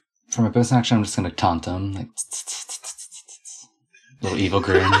 For my bonus action, I'm just going to taunt him. Like, little evil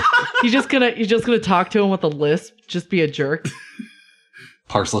grin. You're just gonna talk to him with a lisp, just be a jerk.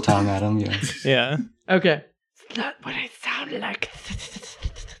 Parcel tongue at him, yeah. Yeah. Okay. It's not what I sound like.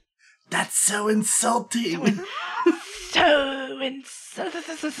 That's so insulting. So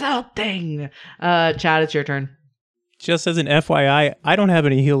insulting. Chad, it's your turn. Just as an FYI, I don't have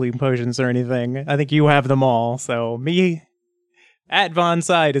any healing potions or anything. I think you have them all, so me at Vaughn's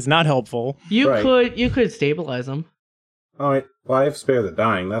side is not helpful. You Right. could stabilize him. Oh, wait. Well, I have Spare the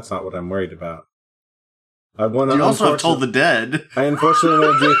Dying. That's not what I'm worried about. I want to. You also have Toll the Dead. I unfortunately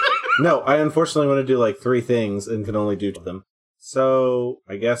want to do. No, I unfortunately want to do like 3 things and can only do 2 of them. So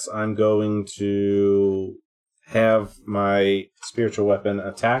I guess I'm going to have my spiritual weapon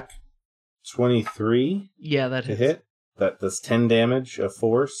attack 23 Yeah, that to hits. hit. That does 10 damage of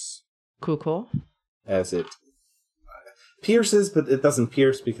force Cool. as it pierces, but it doesn't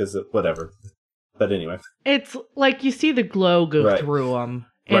pierce because of whatever. But anyway, It's like you see the glow go Right. through him,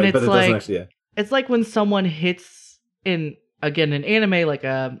 and right? it's But it like doesn't actually. Yeah. it's like when someone hits in an anime like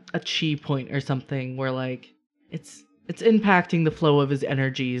a chi point or something, where like it's impacting the flow of his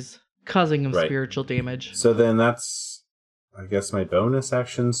energies, causing him Right. spiritual damage. So then that's, I guess, my bonus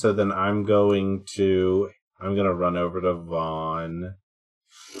action. So then I'm going to run over to Vaughn.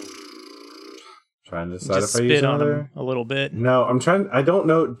 Trying to decide Just if I use spit on another. him a little bit. No, I'm trying. I don't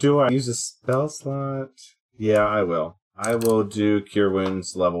know. Do I use a spell slot? Yeah, I will. I will do Cure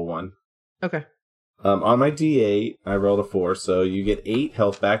Wounds level 1. Okay. On my D8, I rolled a 4, so you get 8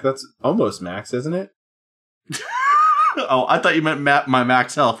 health back. That's almost max, isn't it? Oh, I thought you meant my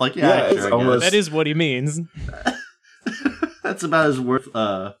max health. Like, yeah, it's sure, I almost- That is what he means. guess. That's about as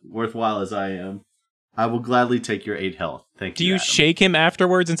worthwhile as I am. I will gladly take your 8 health. Thank Do you. you Adam. shake him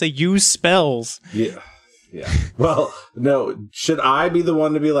afterwards and say, use spells? Yeah. Well, no. Should I be the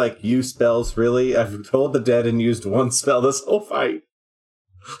one to be like, use spells? Really? I've told the dead and used 1 spell this whole fight.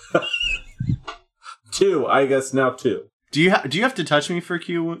 2, I guess now 2. Do you have to touch me for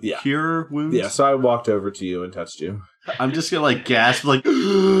cure wounds? Yeah, so I walked over to you and touched you. I'm just gonna like gasp like,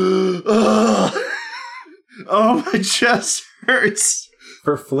 oh, my chest hurts.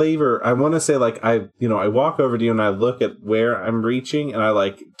 For flavor, I want to say like I walk over to you and I look at where I'm reaching and I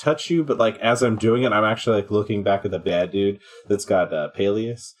like touch you, but like as I'm doing it, I'm actually like looking back at the bad dude that's got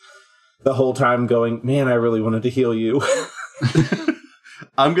Peleus the whole time, going, man, I really wanted to heal you.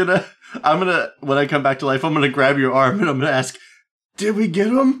 I'm gonna when I come back to life, I'm gonna grab your arm and I'm gonna ask, Did we get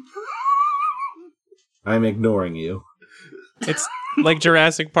him? I'm ignoring you. It's like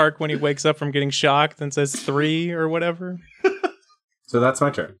Jurassic Park when he wakes up from getting shocked and says 3 or whatever. So that's my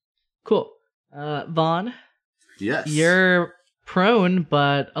turn. Cool. Vaughn, Yes. you're prone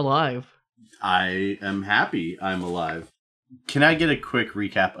but alive. I am happy I'm alive. Can I get a quick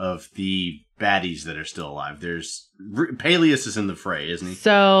recap of the baddies that are still alive? Peleus is in the fray, isn't he?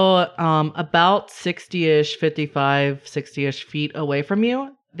 So, about 60-ish, 55, 60-ish feet away from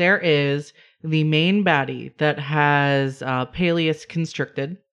you, there is the main baddie that has Peleus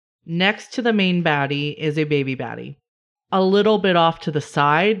constricted. Next to the main baddie is a baby baddie. A little bit off to the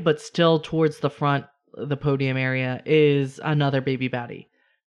side, but still towards the front, the podium area, is another baby baddie.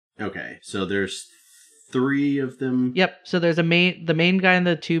 Okay, so there's 3 of them. Yep, so there's the main guy and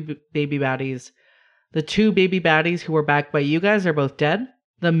the 2 baby baddies. The 2 baby baddies who were backed by you guys are both dead.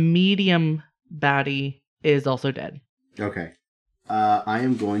 The medium baddie is also dead. Okay. I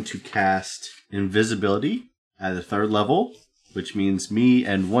am going to cast invisibility at the 3rd level, which means me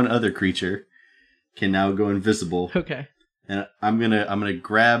and 1 other creature can now go invisible. Okay. And I'm gonna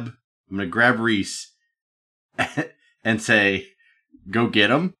grab Reese and say, "Go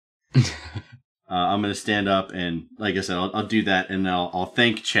get him." I'm gonna stand up and, like I said, I'll do that, and I'll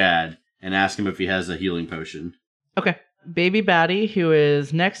thank Chad and ask him if he has a healing potion. Okay. Baby baddie, who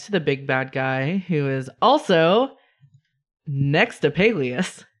is next to the big bad guy, who is also next to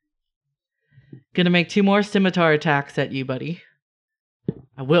Peleus. Gonna make 2 more scimitar attacks at you, buddy.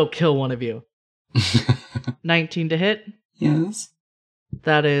 I will kill one of you. 19 to hit. Yes.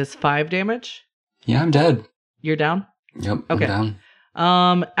 That is 5 damage. Yeah, I'm dead. You're down? Yep, Okay. I'm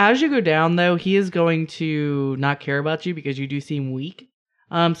down. As you go down, though, he is going to not care about you because you do seem weak.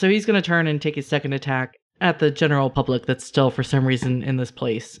 So he's going to turn and take his second attack at the general public that's still, for some reason, in this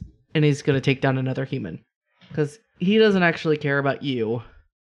place. And he's going to take down another human. Because he doesn't actually care about you.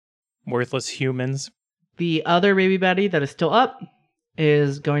 Worthless humans. The other baby baddie that is still up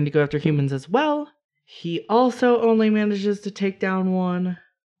is going to go after humans as well. He also only manages to take down 1.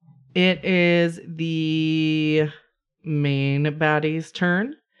 It is the main baddie's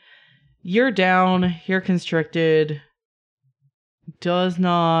turn. You're down. You're constricted. Does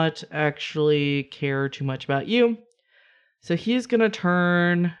not actually care too much about you. So he's going to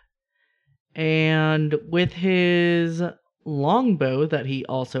turn and with his longbow that he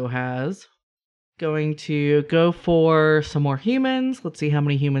also has, going to go for some more humans. Let's see how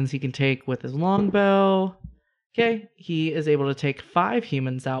many humans he can take with his longbow. Okay, he is able to take 5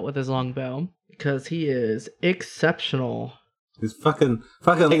 humans out with his longbow because he is exceptional. He's fucking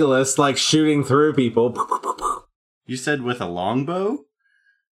Legolas, like shooting through people. You said with a longbow?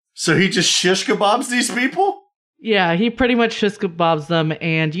 So he just shish kebabs these people? Yeah, he pretty much shish kebabs them,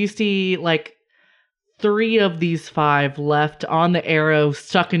 and you see like 3 of these 5 left on the arrow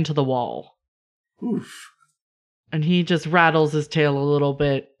stuck into the wall. Oof. And he just rattles his tail a little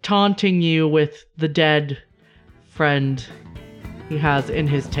bit, taunting you with the dead friend he has in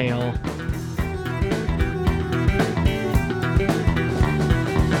his tail.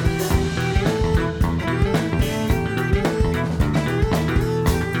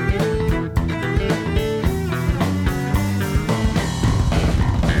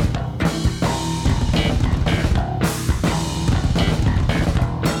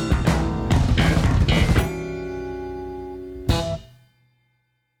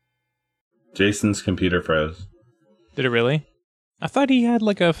 Jason's computer froze. Did it really? I thought he had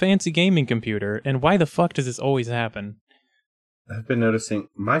like a fancy gaming computer, and why the fuck does this always happen? I've been noticing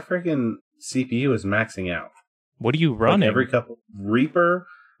my freaking CPU is maxing out. What are you running? Like every couple Reaper,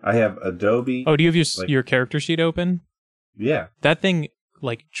 I have Adobe. Oh, do you have your character sheet open? Yeah. That thing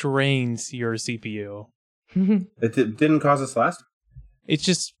like drains your CPU. It didn't cause us last.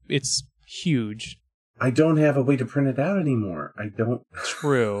 It's huge. I don't have a way to print it out anymore. I don't.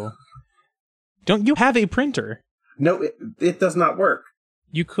 True. Don't you have a printer? No, it does not work.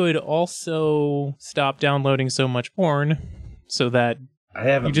 You could also stop downloading so much porn so that I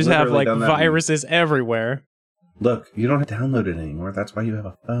haven't. You just have like viruses everywhere. Look, you don't have to download it anymore. That's why you have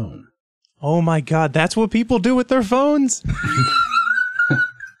a phone. Oh my god, that's what people do with their phones?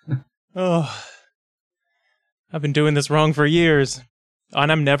 Oh. I've been doing this wrong for years.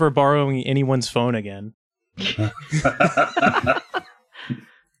 And I'm never borrowing anyone's phone again.